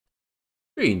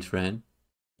Greetings, friend.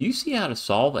 Do you see how to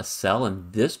solve a cell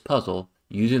in this puzzle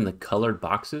using the colored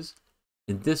boxes?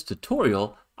 In this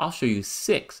tutorial, I'll show you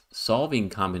 6 solving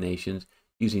combinations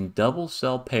using double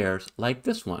cell pairs like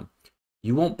this one.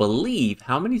 You won't believe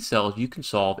how many cells you can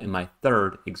solve in my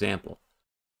 3rd example.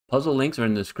 Puzzle links are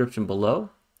in the description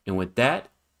below, and with that,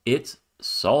 it's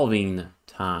solving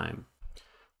time.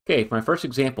 Okay, for my first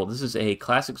example, this is a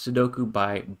classic Sudoku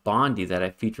by Bondye that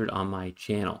I featured on my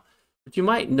channel. What you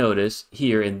might notice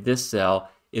here in this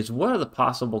cell is what are the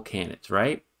possible candidates,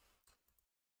 right?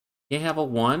 You have a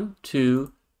 1,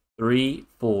 2, 3,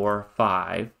 4,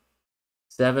 5,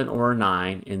 7, or a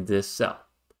 9 in this cell.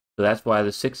 So that's why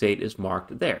the 6, 8 is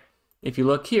marked there. If you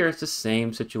look here, it's the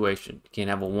same situation. You can't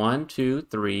have a 1, 2,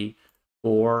 3,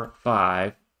 4,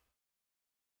 5,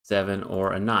 7,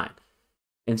 or a 9.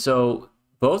 And so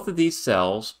both of these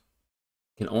cells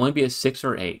can only be a 6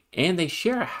 or 8, and they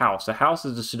share a house. A house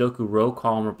is a Sudoku row,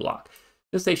 column, or block.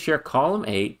 Since they share column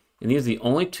 8, and these are the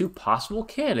only 2 possible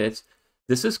candidates,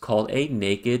 this is called a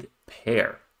naked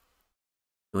pair.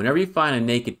 Whenever you find a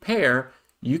naked pair,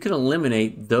 you can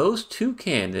eliminate those 2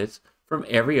 candidates from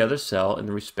every other cell in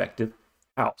the respective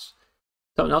house.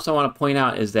 Something else I want to point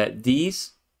out is that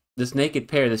this naked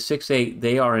pair, the 6, 8,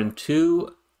 they are in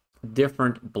 2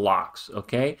 different blocks,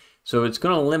 okay? So it's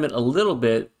going to limit a little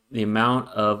bit the amount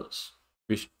of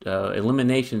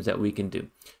eliminations that we can do.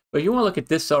 But if you want to look at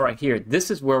this cell right here,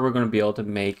 this is where we're going to be able to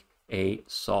make a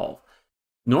solve.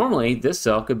 Normally, this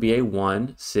cell could be a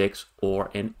 1, 6,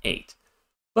 or an 8.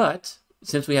 But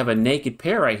since we have a naked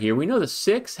pair right here, we know the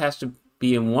 6 has to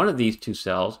be in one of these 2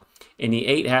 cells, and the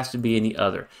 8 has to be in the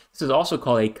other. This is also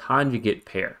called a conjugate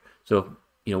pair. So,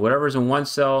 whatever's in one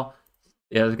cell,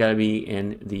 it's got to be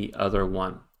in the other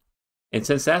one. And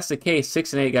since that's the case,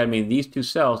 6 and 8 got to be in these 2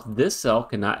 cells. This cell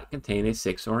cannot contain a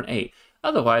 6 or an 8.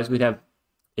 Otherwise, we'd have,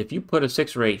 if you put a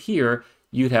 6 or 8 here,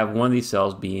 you'd have one of these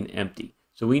cells being empty.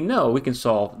 So we know we can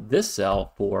solve this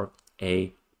cell for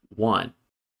a 1.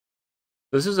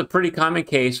 This is a pretty common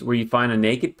case where you find a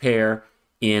naked pair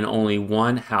in only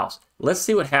one house. Let's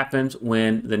see what happens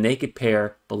when the naked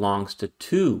pair belongs to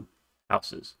 2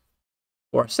 houses.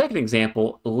 For our second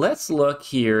example, let's look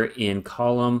here in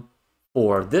column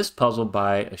 4, this puzzle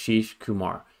by Ashish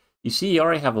Kumar. You see you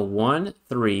already have a 1,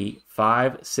 3,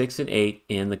 5, 6, and 8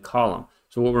 in the column.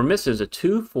 So what we're missing is a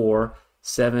 2, 4,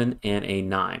 7, and a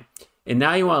 9. And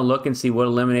now you want to look and see what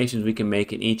eliminations we can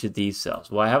make in each of these cells.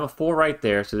 Well, I have a 4 right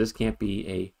there, so this can't be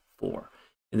a 4.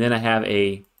 And then I have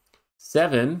a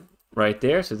 7 right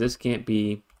there, so this can't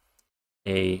be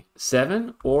a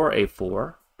 7 or a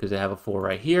 4, because I have a 4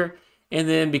 right here. And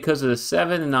then because of the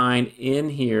 7 and 9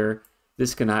 in here,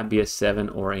 this cannot be a 7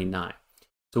 or a 9.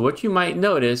 So what you might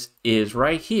notice is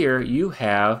right here, you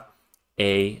have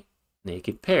a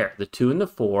naked pair. The 2 and the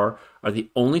 4 are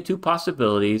the only 2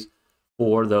 possibilities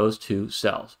for those 2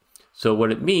 cells. So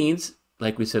what it means,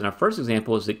 like we said in our first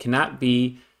example, is it cannot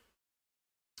be,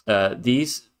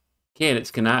 these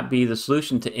candidates cannot be the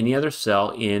solution to any other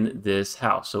cell in this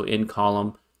house. So in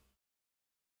column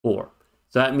 4.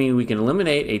 So that means we can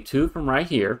eliminate a 2 from right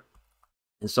here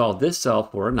and solve this cell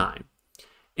for a 9.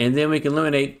 And then we can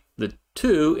eliminate the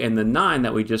 2 and the 9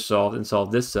 that we just solved and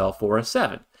solve this cell for a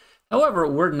 7. However,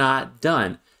 we're not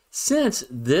done. Since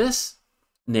this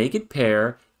naked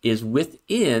pair is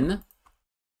within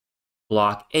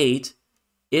block 8,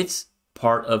 it's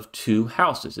part of 2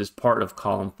 houses. It's part of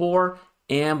column 4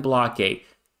 and block 8.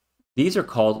 These are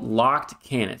called locked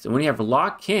candidates. And when you have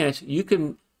locked candidates, you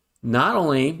can not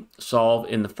only solve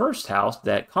in the first house,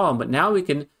 that column, but now we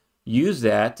can use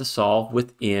that to solve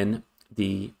within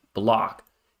the block.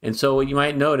 And so what you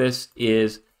might notice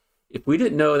is if we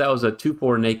didn't know that was a 2,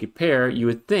 4 naked pair, you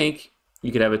would think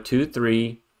you could have a 2,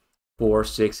 3, 4,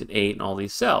 6, and 8 in all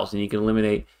these cells. And you can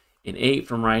eliminate an 8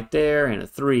 from right there and a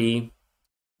 3.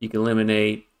 You can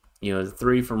eliminate, the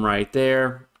 3 from right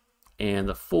there and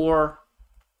the 4.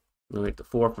 Eliminate the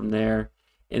 4 from there.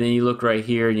 And then you look right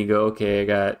here and you go, okay, I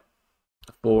got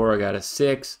a 4, I got a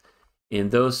 6 in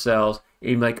those cells. And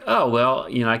you're like, oh, well,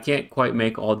 I can't quite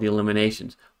make all the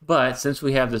eliminations. But since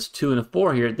we have this 2 and a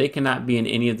 4 here, they cannot be in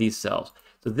any of these cells.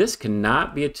 So this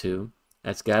cannot be a 2.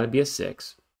 That's got to be a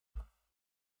 6.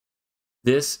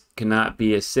 This cannot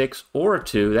be a 6 or a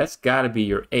 2. That's got to be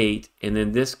your 8. And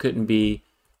then this couldn't be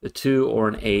the 2 or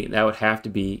an 8. That would have to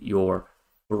be your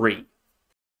 3.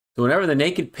 So whenever the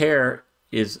naked pair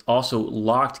is also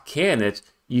locked candidates,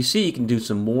 you see you can do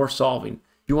some more solving.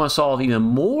 If you want to solve even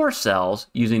more cells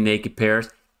using naked pairs,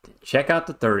 check out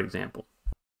the 3rd example.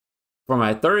 For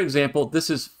my 3rd example, this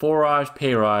is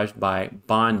Foraj by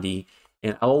Bondye,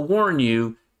 and I will warn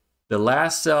you, the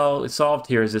last cell solved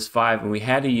here is this 5, and we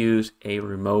had to use a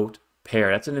remote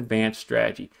pair. That's an advanced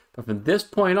strategy. But from this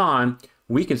point on,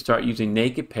 we can start using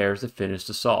naked pairs to finish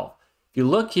the solve. If you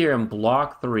look here in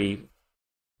block 3,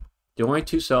 the only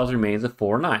 2 cells remains of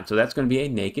 4, 9. So that's going to be a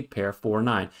naked pair 4,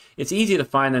 9. It's easy to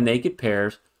find the naked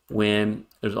pairs when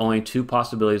there's only 2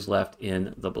 possibilities left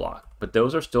in the block. But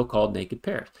those are still called naked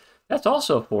pairs. That's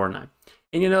also 4, 9.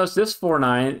 And you notice this 4,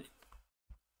 9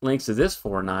 links to this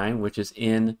 4, 9, which is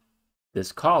in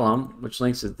this column, which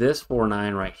links to this 4,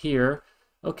 9 right here.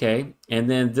 Okay, and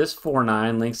then this 4,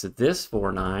 9 links to this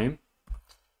 4, 9.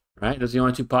 Right, those are the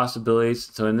only 2 possibilities.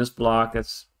 So in this block,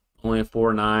 that's only a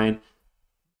 4, 9.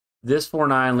 This 4,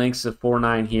 9 links to 4,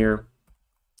 9 here.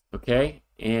 Okay,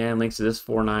 and links to this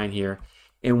 4, 9 here.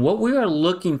 And what we are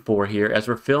looking for here as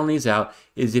we're filling these out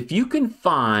is if you can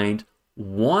find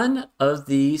one of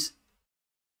these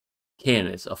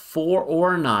candidates, a 4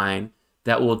 or a 9,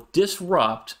 that will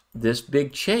disrupt this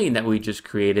big chain that we just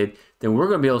created, then we're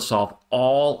going to be able to solve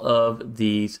all of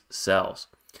these cells.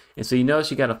 And so you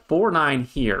notice you got a 4, 9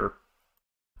 here.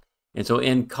 And so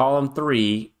in column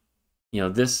 3, you know,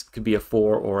 this could be a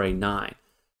 4 or a 9.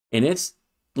 And it's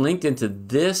linked into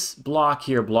this block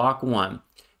here, block 1.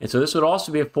 And so this would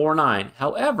also be a 4, 9.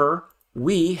 However,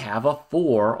 we have a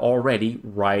 4 already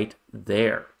right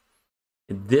there.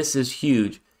 And this is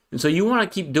huge. And so you want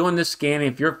to keep doing this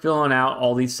scanning. If you're filling out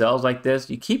all these cells like this,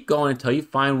 you keep going until you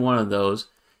find one of those.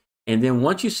 And then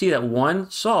once you see that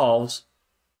one solves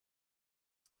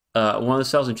one of the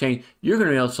cells in the chain, you're going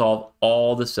to be able to solve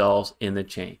all the cells in the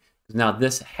chain. Now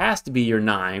this has to be your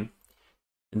 9.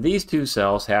 And these 2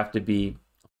 cells have to be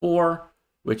 4,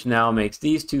 which now makes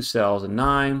these 2 cells a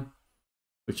 9,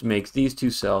 which makes these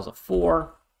 2 cells a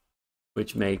 4,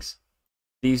 which makes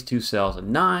these 2 cells a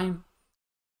 9.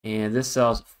 And this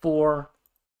cell's a 4,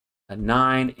 a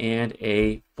 9, and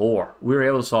a 4. We were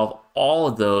able to solve all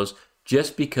of those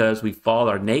just because we followed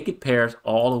our naked pairs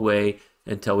all the way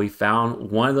until we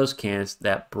found one of those candidates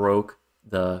that broke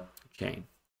the chain.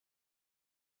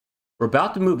 We're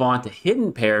about to move on to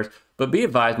hidden pairs, but be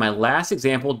advised, my last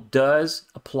example does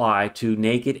apply to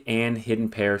naked and hidden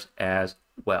pairs as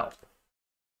well.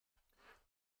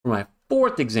 For my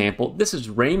 4th example, this is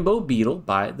Rainbow Beetle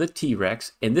by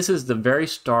TheTeaRex, and this is the very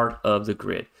start of the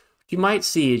grid. What you might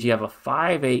see is you have a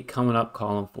 5, 8 coming up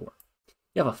column 4.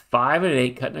 You have a 5 and an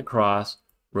 8 cutting across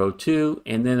row 2,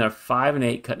 and then a 5 and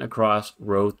 8 cutting across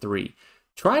row 3.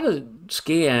 Try to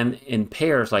scan in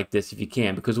pairs like this if you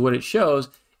can, because what it shows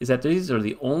is that these are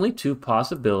the only 2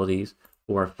 possibilities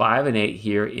for 5 and 8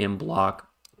 here in block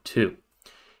 2.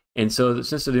 And so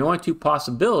since they're the only 2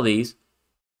 possibilities,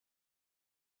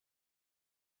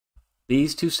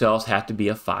 these 2 cells have to be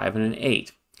a 5 and an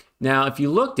 8. Now, if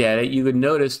you looked at it, you would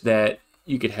notice that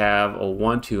you could have a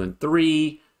 1, 2, and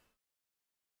 3,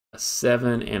 a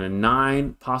 7 and a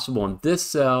 9 possible in this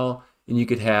cell, and you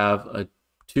could have a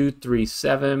 2, 3,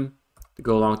 7 to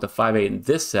go along with the 5, 8 in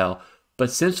this cell.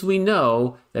 But since we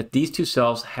know that these 2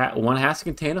 cells, one has to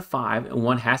contain a 5 and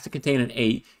one has to contain an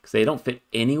 8 because they don't fit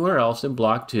anywhere else in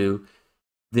block 2,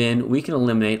 then we can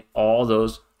eliminate all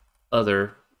those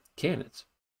other candidates.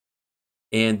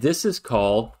 And this is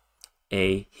called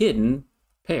a hidden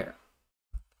pair.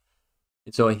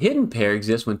 And so a hidden pair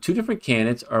exists when 2 different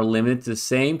candidates are limited to the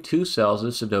same 2 cells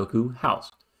of the Sudoku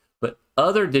house, but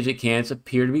other digit candidates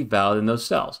appear to be valid in those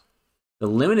cells. The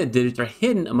limited digits are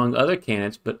hidden among other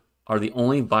candidates, but are the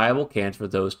only viable candidates for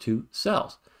those 2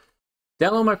 cells.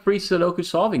 Download my free Sudoku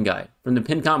solving guide from the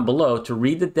pinned comment below to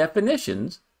read the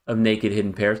definitions of naked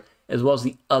hidden pairs, as well as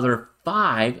the other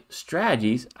 5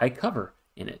 strategies I cover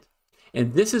in it.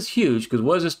 And this is huge because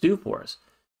what does this do for us?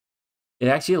 It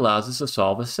actually allows us to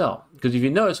solve a cell. Because if you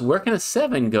notice, where can a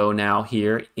 7 go now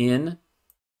here in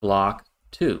block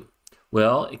 2?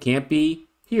 Well, it can't be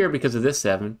here because of this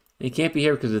 7. It can't be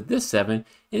here because of this 7.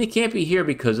 And it can't be here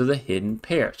because of the hidden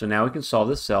pair. So now we can solve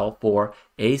the cell for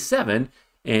a 7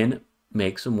 and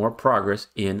make some more progress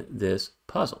in this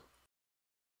puzzle.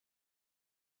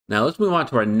 Now let's move on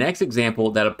to our next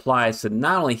example that applies to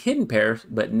not only hidden pairs,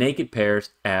 but naked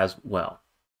pairs as well.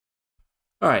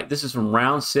 All right, this is from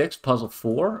round 6, puzzle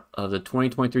 4 of the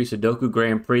 2023 Sudoku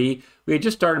Grand Prix. We had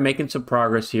just started making some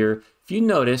progress here. If you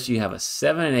notice, you have a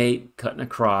 7 and 8 cutting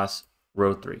across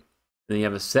row 3. Then you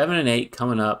have a 7 and 8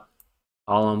 coming up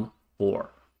column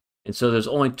 4. And so there's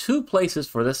only 2 places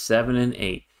for the 7 and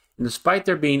 8. And despite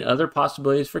there being other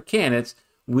possibilities for candidates,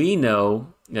 we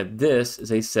know that this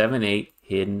is a 7-8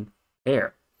 hidden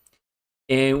pair.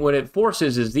 And what it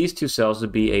forces is these 2 cells to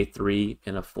be a 3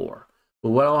 and a 4. But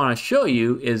what I want to show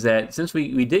you is that since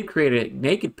we did create a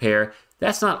naked pair,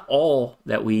 that's not all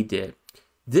that we did.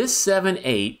 This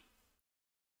 7-8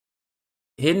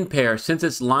 hidden pair, since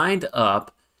it's lined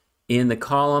up in the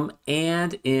column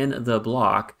and in the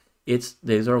block,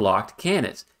 these are locked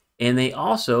candidates. And they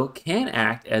also can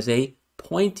act as a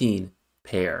pointing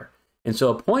pair. And so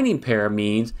a pointing pair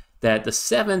means that the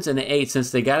 7s and the 8s,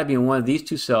 since they got to be in one of these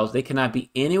two cells, they cannot be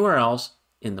anywhere else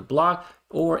in the block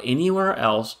or anywhere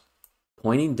else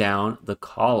pointing down the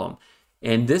column.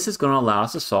 And this is going to allow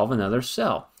us to solve another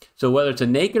cell. So whether it's a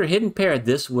naked or hidden pair,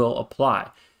 this will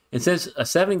apply. And since a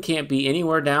 7 can't be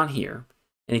anywhere down here,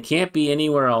 and it can't be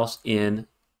anywhere else in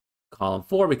column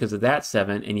 4 because of that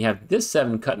 7, and you have this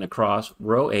 7 cutting across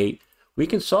row 8, we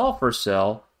can solve for a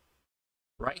cell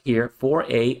right here for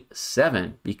a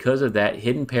 7 because of that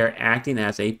hidden pair acting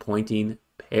as a pointing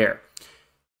pair.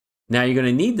 Now you're going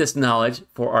to need this knowledge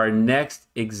for our next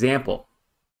example.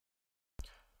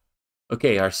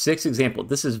 Okay, our 6th example.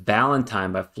 This is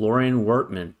Valentine by Florian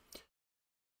Wortmann.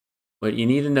 What you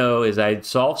need to know is I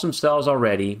solved some cells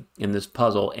already in this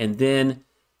puzzle, and then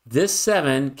this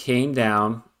 7 came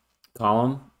down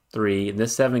column 3, and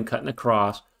this 7 cutting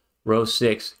across row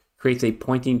 6 creates a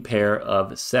pointing pair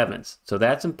of 7s. So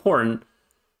that's important.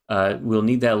 We'll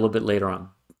need that a little bit later on.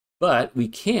 But we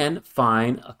can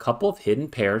find a couple of hidden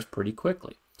pairs pretty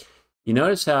quickly. You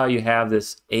notice how you have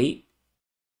this 8,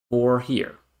 4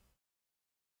 here.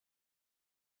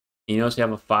 You notice you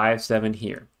have a 5, 7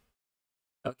 here.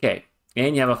 Okay,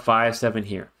 and you have a 5, 7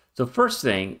 here. So first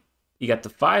thing, you got the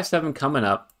 5, 7 coming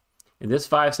up, and this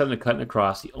 5, 7 cutting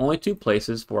across. The only two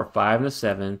places for a 5 and a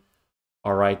 7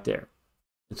 are right there.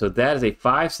 And so that is a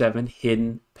 5, 7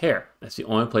 hidden pair. That's the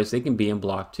only place they can be in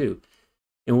block 2.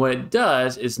 And what it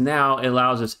does is now it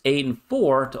allows us 8 and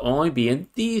 4 to only be in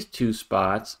these two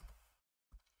spots.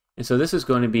 And so this is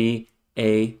going to be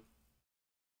a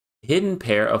hidden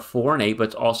pair of 4 and 8, but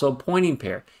it's also a pointing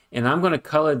pair. And I'm going to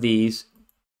color these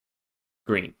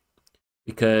green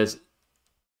because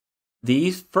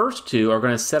these first two are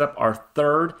going to set up our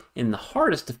third and the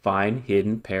hardest to find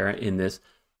hidden pair in this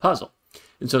puzzle.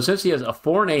 And so since he has a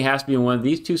 4 and 8 has to be in one of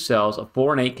these two cells, a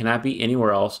 4 and 8 cannot be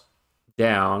anywhere else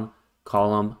down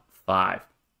column 5.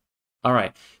 All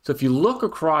right, so if you look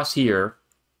across here,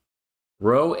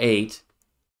 row 8,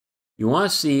 you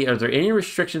want to see, are there any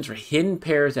restrictions for hidden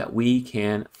pairs that we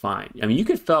can find? I mean, you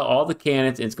could fill all the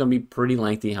candidates, and it's going to be pretty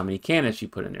lengthy how many candidates you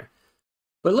put in there.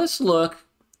 But let's look.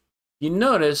 You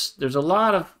notice there's a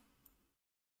lot of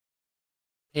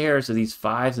pairs of these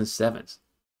 5s and 7s.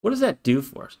 What does that do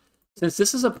for us? Since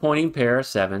this is a pointing pair of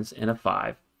 7s and a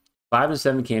 5, 5 and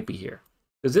 7 can't be here.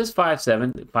 Because this 5,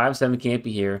 7, 5, 7 can't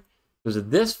be here. Because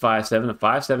of this 5, 7, a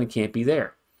 5, 7 can't be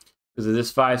there. Because of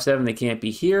this 5, 7, they can't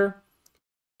be here.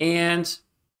 And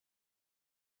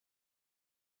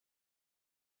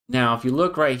now if you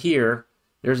look right here,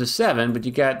 there's a 7, but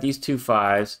you got these two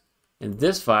 5s and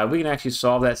this 5. We can actually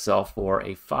solve that cell for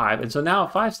a 5. And so now a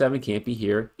 5, 7 can't be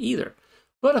here either.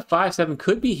 But a 5, 7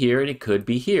 could be here and it could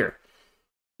be here.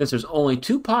 Since there's only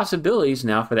two possibilities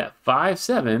now for that 5,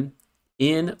 7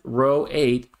 in row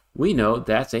 8, we know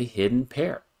that's a hidden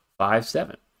pair, 5,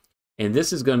 7. And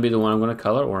this is going to be the one I'm going to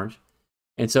color orange.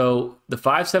 And so the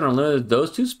 5, 7 are limited to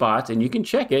those two spots, and you can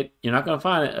check it. You're not going to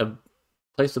find a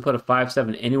place to put a 5,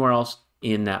 7 anywhere else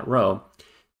in that row.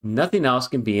 Nothing else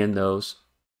can be in those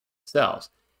cells.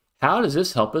 How does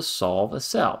this help us solve a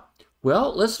cell?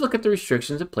 Well, let's look at the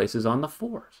restrictions it places on the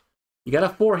 4s. You got a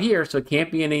 4 here, so it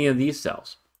can't be in any of these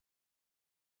cells.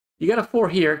 You got a 4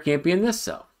 here, it can't be in this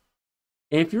cell.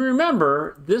 And if you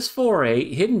remember, this 4,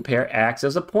 8 hidden pair acts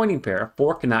as a pointing pair. A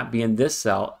 4 cannot be in this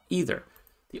cell either.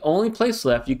 The only place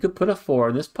left you could put a 4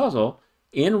 in this puzzle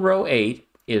in row 8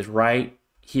 is right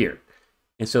here.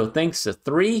 And so thanks to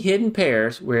 3 hidden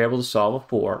pairs, we're able to solve a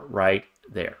 4 right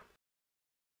there.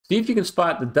 See if you can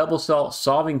spot the double cell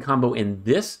solving combo in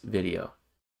this video.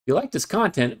 If you like this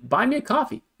content, buy me a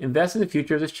coffee. Invest in the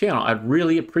future of this channel. I'd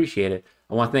really appreciate it.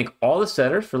 I want to thank all the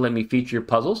setters for letting me feature your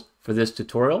puzzles for this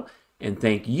tutorial. And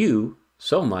thank you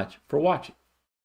so much for watching.